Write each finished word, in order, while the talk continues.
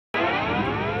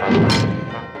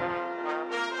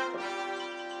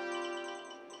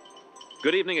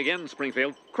Good evening again,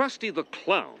 Springfield. Krusty the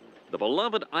Clown, the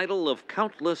beloved idol of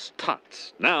countless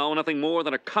tots, now nothing more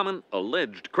than a common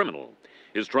alleged criminal.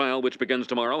 His trial, which begins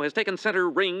tomorrow, has taken center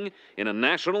ring in a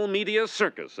national media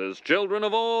circus as children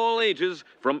of all ages,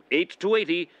 from 8 to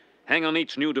 80, hang on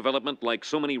each new development like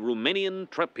so many Romanian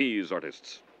trapeze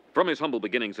artists. From his humble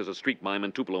beginnings as a street mime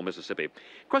in Tupelo, Mississippi,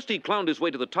 Krusty clowned his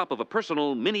way to the top of a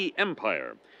personal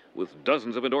mini-empire with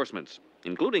dozens of endorsements,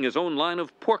 including his own line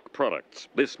of pork products.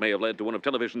 This may have led to one of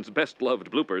television's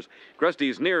best-loved bloopers,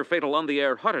 Krusty's near-fatal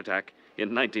on-the-air heart attack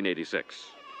in 1986.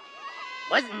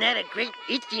 Wasn't that a great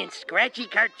itchy and scratchy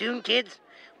cartoon, kids?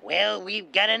 Well,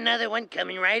 we've got another one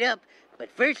coming right up. But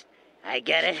first, I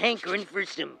got a hankering for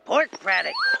some pork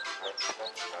products.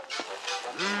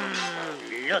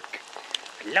 Look.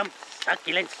 Plump,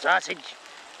 succulent sausage,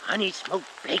 honey-smoked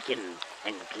bacon,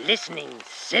 and glistening,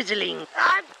 sizzling...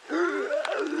 No!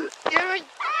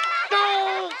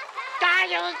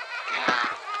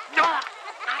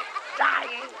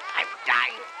 I'm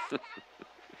dying!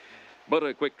 But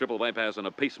a quick triple bypass and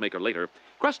a pacemaker later,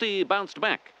 Krusty bounced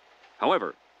back.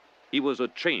 However, he was a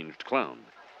changed clown.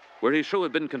 Where his show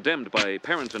had been condemned by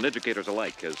parents and educators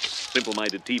alike as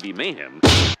simple-minded TV mayhem,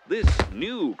 this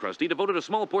new Krusty devoted a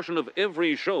small portion of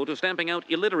every show to stamping out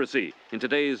illiteracy in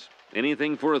today's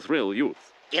anything-for-a-thrill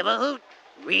youth. Give a hoot,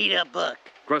 read a book.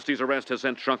 Krusty's arrest has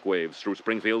sent shockwaves through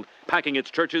Springfield, packing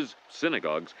its churches,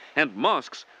 synagogues, and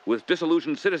mosques with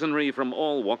disillusioned citizenry from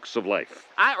all walks of life.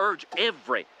 I urge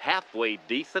every halfway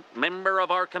decent member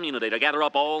of our community to gather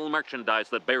up all merchandise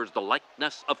that bears the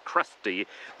likeness of Krusty,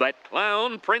 that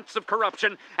clown prince of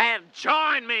corruption, and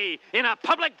join me in a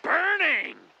public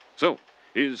burning! So,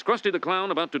 is Krusty the Clown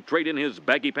about to trade in his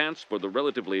baggy pants for the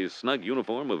relatively snug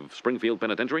uniform of Springfield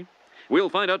Penitentiary? We'll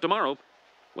find out tomorrow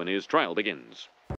when his trial begins.